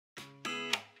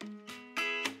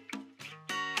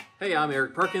Hey, I'm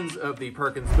Eric Perkins of the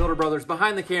Perkins Builder Brothers.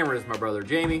 Behind the camera is my brother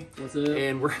Jamie. What's up?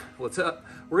 And what's up?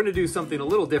 We're gonna do something a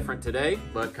little different today,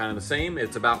 but kind of the same.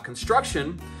 It's about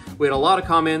construction. We had a lot of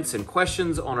comments and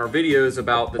questions on our videos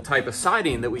about the type of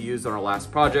siding that we used on our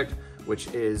last project,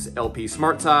 which is LP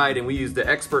SmartSide, and we used the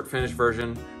ExpertFinish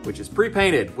version, which is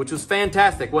pre-painted, which was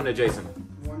fantastic, wasn't it,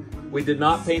 Jason? We did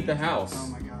not paint the house. Oh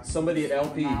my God. Somebody at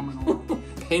LP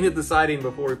painted the siding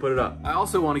before we put it up. I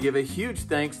also want to give a huge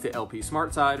thanks to LP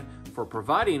SmartSide for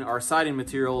providing our siding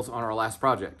materials on our last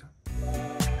project.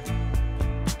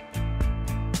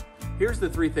 Here's the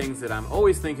three things that I'm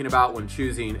always thinking about when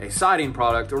choosing a siding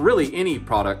product, or really any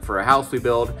product for a house we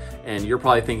build, and you're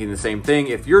probably thinking the same thing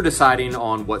if you're deciding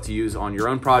on what to use on your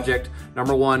own project.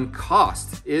 Number one,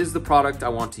 cost. Is the product I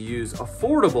want to use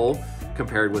affordable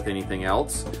compared with anything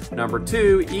else? Number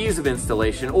two, ease of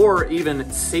installation or even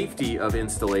safety of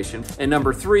installation. And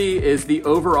number three is the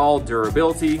overall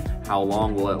durability. How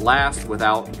long will it last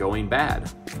without going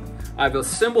bad? I've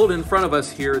assembled in front of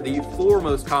us here the four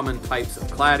most common types of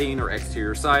cladding or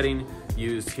exterior siding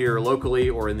used here locally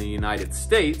or in the United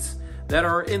States that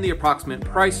are in the approximate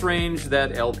price range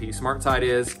that LP SmartSide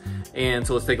is. And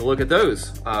so let's take a look at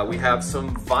those. We have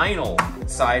some vinyl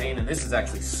siding, and this is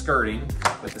actually skirting,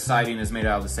 but the siding is made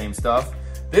out of the same stuff.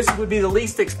 This would be the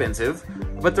least expensive,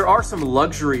 but there are some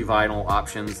luxury vinyl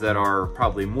options that are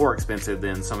probably more expensive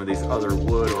than some of these other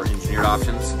wood or engineered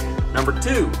options. Number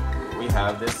two, we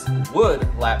have this wood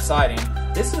lap siding.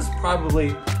 This is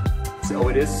probably, oh,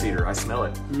 it is cedar, I smell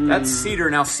it. That's cedar.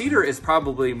 Now cedar is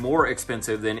probably more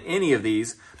expensive than any of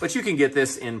these, but you can get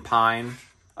this in pine,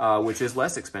 which is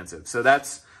less expensive. So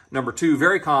that's number two,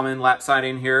 very common lap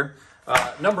siding here.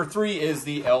 Number three is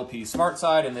the LP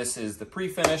SmartSide, and this is the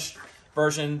pre-finished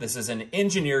version. This is an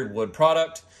engineered wood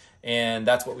product, and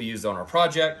that's what we used on our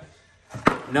project.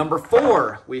 Number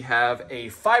four, we have a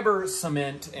fiber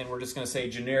cement, and we're just gonna say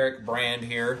generic brand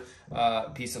here,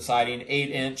 piece of siding,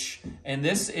 8-inch. And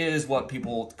this is what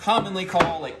people commonly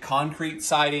call like concrete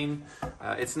siding.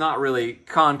 It's not really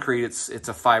concrete, it's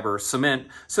a fiber cement.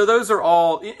 So those are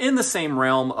all in the same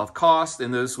realm of cost,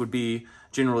 and those would be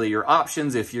generally your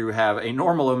options if you have a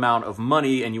normal amount of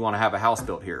money and you wanna have a house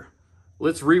built here.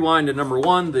 Let's rewind to number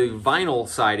one, the vinyl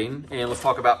siding, and let's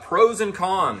talk about pros and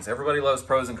cons. Everybody loves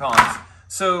pros and cons.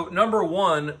 So number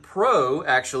one pro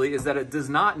actually is that it does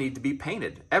not need to be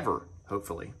painted ever,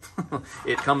 hopefully.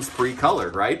 It comes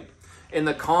pre-colored, right? And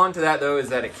the con to that though is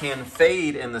that it can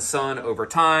fade in the sun over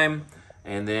time,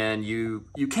 and then you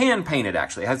can paint it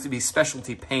actually. It has to be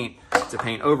specialty paint to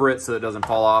paint over it so it doesn't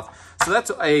fall off. So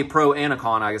that's a pro and a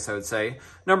con, I guess I would say.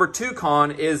 Number two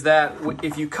con is that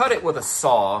if you cut it with a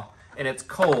saw and it's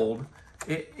cold,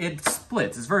 it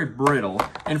splits, it's very brittle.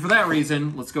 And for that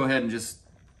reason, let's go ahead and just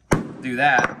do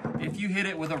that. If you hit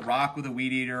it with a rock with a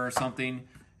weed eater or something,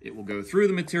 it will go through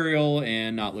the material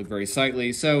and not look very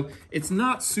sightly. So it's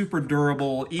not super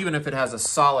durable, even if it has a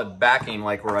solid backing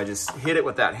like where I just hit it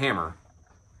with that hammer.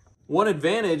 One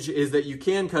advantage is that you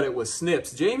can cut it with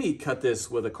snips. Jamie cut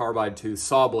this with a carbide tooth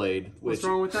saw blade. What's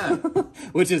wrong with that?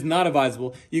 Which is not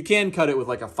advisable. You can cut it with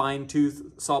like a fine tooth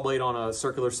saw blade on a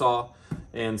circular saw.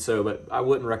 And so, but I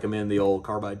wouldn't recommend the old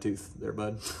carbide tooth there,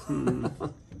 bud.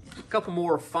 A couple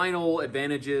more final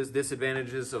advantages,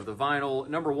 disadvantages of the vinyl.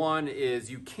 Number one is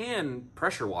you can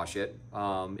pressure wash it.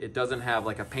 It doesn't have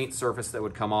like a paint surface that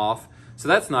would come off. So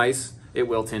that's nice. It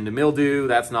will tend to mildew.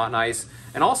 That's not nice.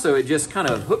 And also it just kind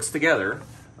of hooks together.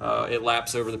 It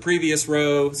laps over the previous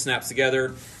row, snaps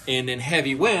together. And in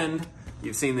heavy wind,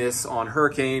 you've seen this on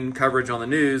hurricane coverage on the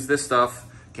news, this stuff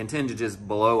can tend to just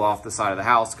blow off the side of the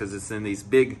house because it's in these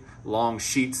big long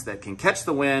sheets that can catch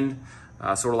the wind,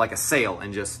 sort of like a sail,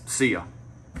 and just see ya.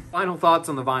 Final thoughts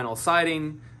on the vinyl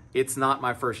siding. It's not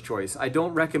my first choice. I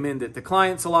don't recommend it to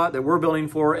clients a lot that we're building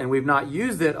for, and we've not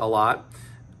used it a lot.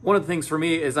 One of the things for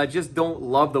me is I just don't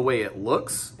love the way it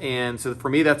looks. And so for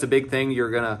me, that's a big thing.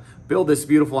 You're gonna build this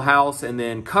beautiful house and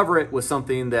then cover it with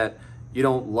something that you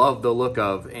don't love the look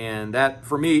of. And that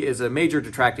for me is a major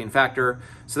detracting factor.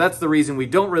 So that's the reason we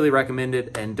don't really recommend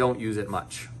it and don't use it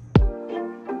much.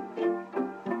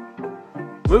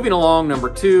 Moving along, number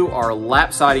two, our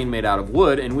lap siding made out of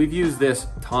wood, and we've used this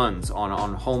tons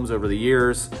on homes over the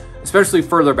years, especially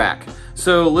further back.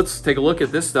 So let's take a look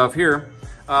at this stuff here.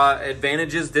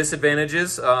 Advantages,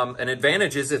 disadvantages. An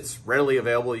advantage is it's readily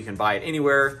available. You can buy it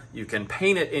anywhere. You can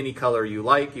paint it any color you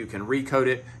like. You can recoat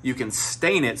it. You can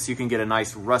stain it so you can get a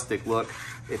nice rustic look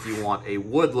if you want a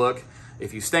wood look.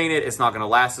 If you stain it, it's not going to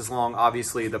last as long.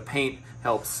 Obviously, the paint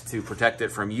helps to protect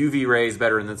it from UV rays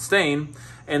better than the stain.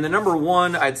 And the number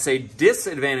one, I'd say,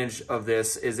 disadvantage of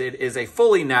this is it is a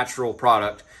fully natural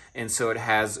product. And so it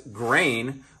has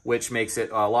grain, which makes it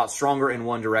a lot stronger in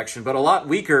one direction, but a lot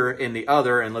weaker in the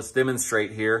other. And let's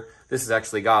demonstrate here. This has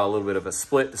actually got a little bit of a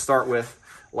split to start with,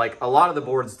 like a lot of the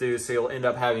boards do. So you'll end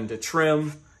up having to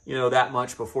trim, you know, that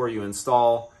much before you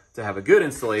install to have a good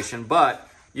installation. But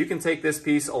you can take this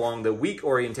piece along the weak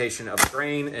orientation of the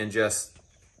grain and just,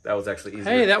 that was actually easier.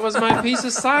 Hey, that was my piece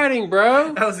of siding,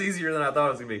 bro. That was easier than I thought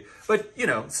it was gonna be. But you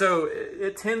know, so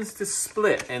it tends to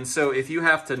split. And so if you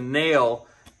have to nail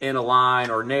in a line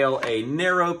or nail a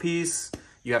narrow piece,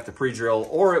 you have to pre-drill,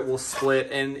 or it will split,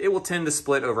 and it will tend to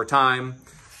split over time.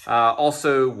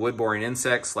 Also, wood-boring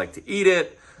insects like to eat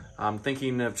it. I'm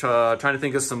thinking of trying to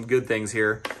think of some good things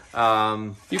here.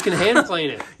 You can hand plane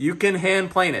it. You can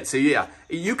hand plane it. So yeah,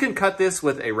 you can cut this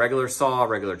with a regular saw,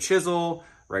 regular chisel,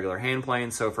 regular hand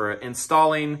plane. So for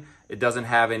installing, it doesn't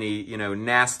have any, you know,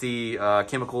 nasty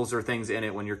chemicals or things in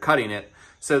it when you're cutting it.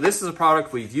 So this is a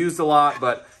product we've used a lot,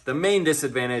 but the main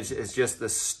disadvantage is just the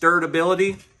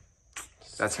sturability.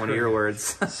 That's one of your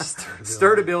words.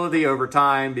 Sturability over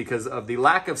time because of the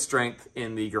lack of strength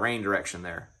in the grain direction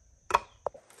there.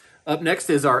 Up next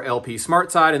is our LP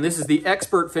SmartSide, and this is the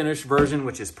ExpertFinish version,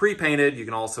 which is pre-painted. You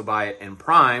can also buy it in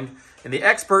primed. And the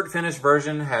ExpertFinish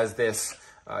version has this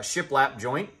shiplap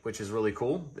joint, which is really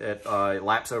cool. It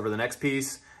laps over the next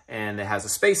piece, and it has a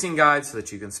spacing guide so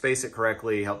that you can space it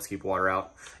correctly, helps keep water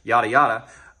out, yada, yada.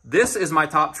 This is my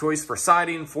top choice for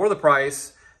siding for the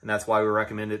price, and that's why we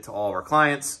recommend it to all of our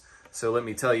clients. So let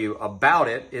me tell you about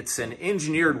it. It's an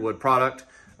engineered wood product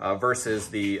versus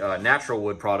the natural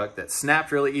wood product that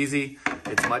snapped really easy.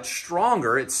 It's much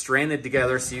stronger. It's stranded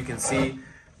together, so you can see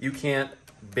you can't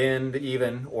bend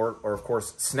even or of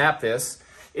course snap this.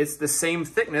 It's the same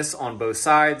thickness on both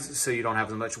sides, so you don't have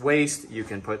as much waste. You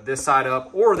can put this side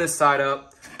up or this side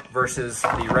up versus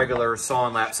the regular saw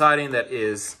and lap siding that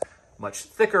is much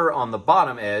thicker on the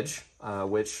bottom edge,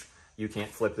 which you can't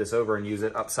flip this over and use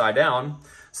it upside down.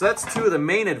 So that's two of the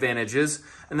main advantages.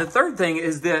 And the third thing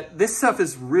is that this stuff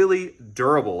is really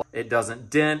durable. It doesn't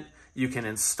dent. You can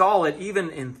install it even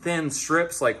in thin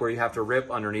strips, like where you have to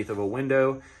rip underneath of a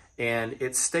window, and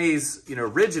it stays, you know,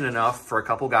 rigid enough for a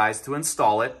couple guys to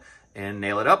install it and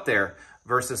nail it up there.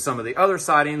 Versus some of the other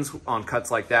sidings on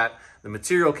cuts like that, the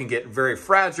material can get very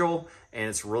fragile and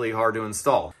it's really hard to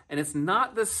install. And it's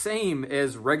not the same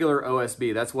as regular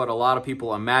OSB. That's what a lot of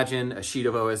people imagine, a sheet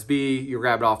of OSB, you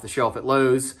grab it off the shelf at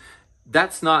Lowe's.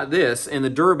 That's not this, and the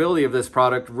durability of this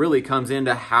product really comes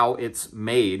into how it's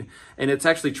made. And it's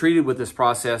actually treated with this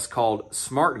process called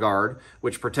SmartGuard,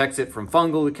 which protects it from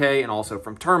fungal decay and also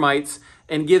from termites,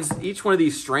 and gives each one of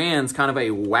these strands kind of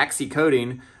a waxy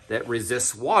coating that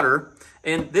resists water.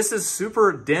 And this is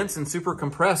super dense and super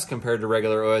compressed compared to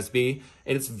regular OSB,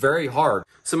 and it's very hard.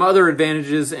 Some other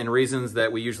advantages and reasons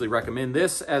that we usually recommend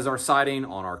this as our siding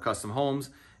on our custom homes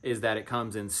is that it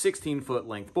comes in 16-foot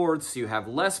length boards, so you have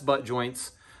less butt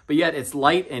joints, but yet it's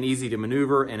light and easy to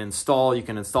maneuver and install. You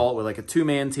can install it with like a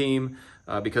two-man team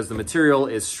because the material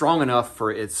is strong enough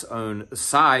for its own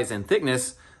size and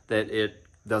thickness that it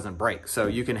doesn't break. So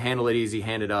you can handle it easy,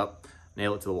 hand it up,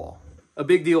 nail it to the wall. A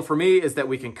big deal for me is that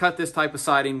we can cut this type of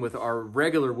siding with our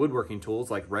regular woodworking tools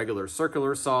like regular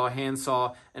circular saw, hand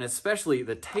saw, and especially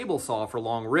the table saw for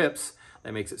long rips.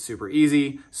 That makes it super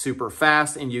easy, super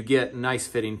fast, and you get nice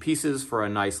fitting pieces for a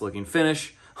nice looking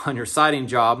finish on your siding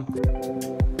job.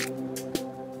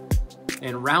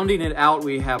 And rounding it out,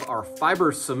 we have our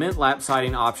fiber cement lap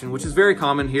siding option, which is very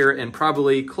common here and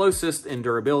probably closest in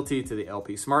durability to the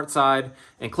LP SmartSide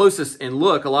and closest in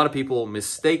look. A lot of people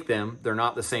mistake them. They're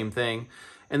not the same thing.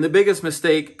 And the biggest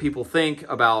mistake people think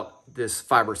about this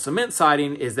fiber cement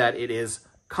siding is that it is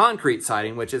concrete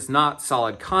siding, which is not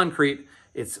solid concrete.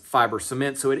 It's fiber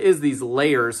cement. So it is these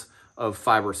layers of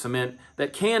fiber cement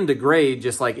that can degrade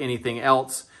just like anything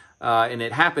else. And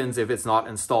it happens if it's not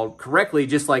installed correctly,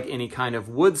 just like any kind of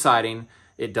wood siding.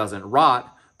 It doesn't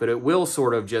rot, but it will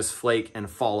sort of just flake and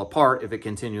fall apart if it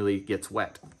continually gets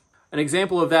wet. An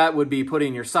example of that would be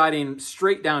putting your siding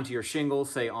straight down to your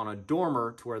shingles, say on a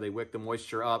dormer to where they wick the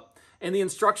moisture up. And the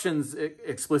instructions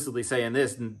explicitly say in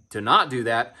this to not do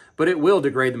that, but it will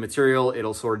degrade the material.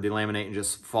 It'll sort of delaminate and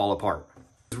just fall apart.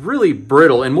 It's really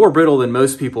brittle and more brittle than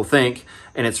most people think,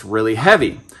 and it's really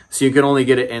heavy. So you can only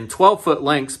get it in 12-foot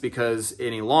lengths because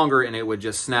any longer and it would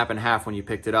just snap in half when you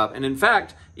picked it up. And in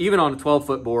fact, even on a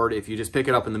 12-foot board, if you just pick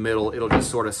it up in the middle, it'll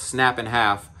just sort of snap in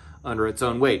half under its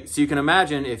own weight. So you can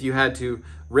imagine if you had to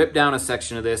rip down a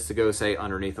section of this to go, say,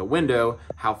 underneath a window,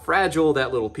 how fragile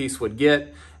that little piece would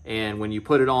get. And when you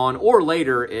put it on or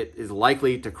later, it is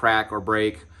likely to crack or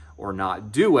break or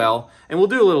not do well. And we'll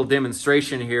do a little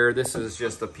demonstration here. This is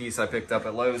just a piece I picked up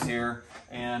at Lowe's here.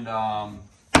 And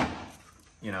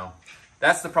you know,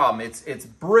 that's the problem. It's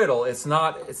brittle. It's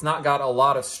not got a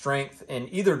lot of strength in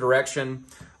either direction.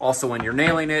 Also, when you're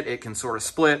nailing it, it can sort of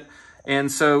split.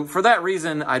 And so for that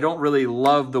reason, I don't really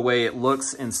love the way it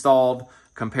looks installed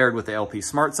compared with the LP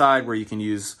SmartSide, where you can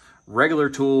use regular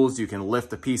tools. You can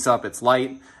lift the piece up, it's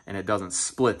light, and it doesn't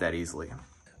split that easily.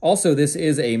 Also, this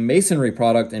is a masonry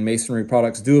product, and masonry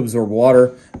products do absorb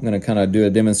water. I'm going to kind of do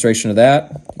a demonstration of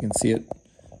that. You can see it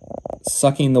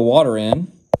sucking the water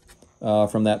in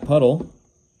from that puddle.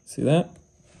 See that?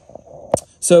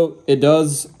 So it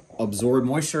does absorb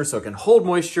moisture, so it can hold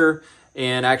moisture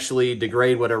and actually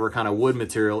degrade whatever kind of wood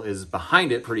material is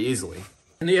behind it pretty easily.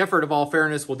 In the effort of all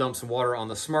fairness, we'll dump some water on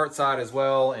the SmartSide as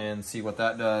well and see what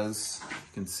that does.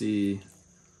 You can see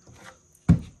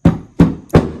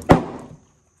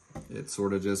it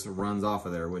sort of just runs off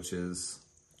of there, which is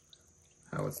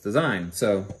how it's designed.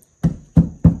 So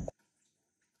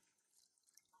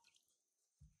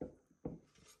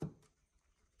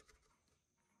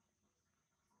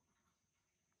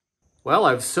well,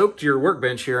 I've soaked your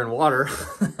workbench here in water.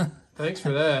 Thanks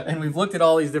for that. And we've looked at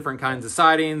all these different kinds of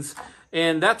sidings,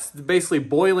 and that's basically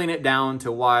boiling it down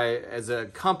to why, as a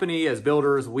company, as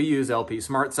builders, we use LP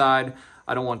SmartSide.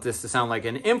 I don't want this to sound like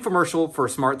an infomercial for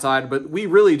SmartSide, but we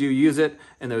really do use it,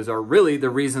 and those are really the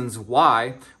reasons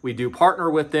why we do partner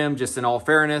with them, just in all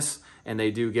fairness, and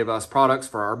they do give us products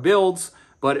for our builds.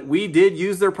 But we did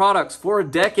use their products for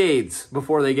decades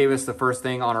before they gave us the first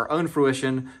thing on our own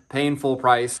fruition, paying full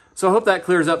price. So I hope that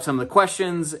clears up some of the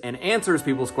questions and answers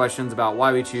people's questions about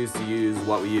why we choose to use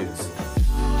what we use.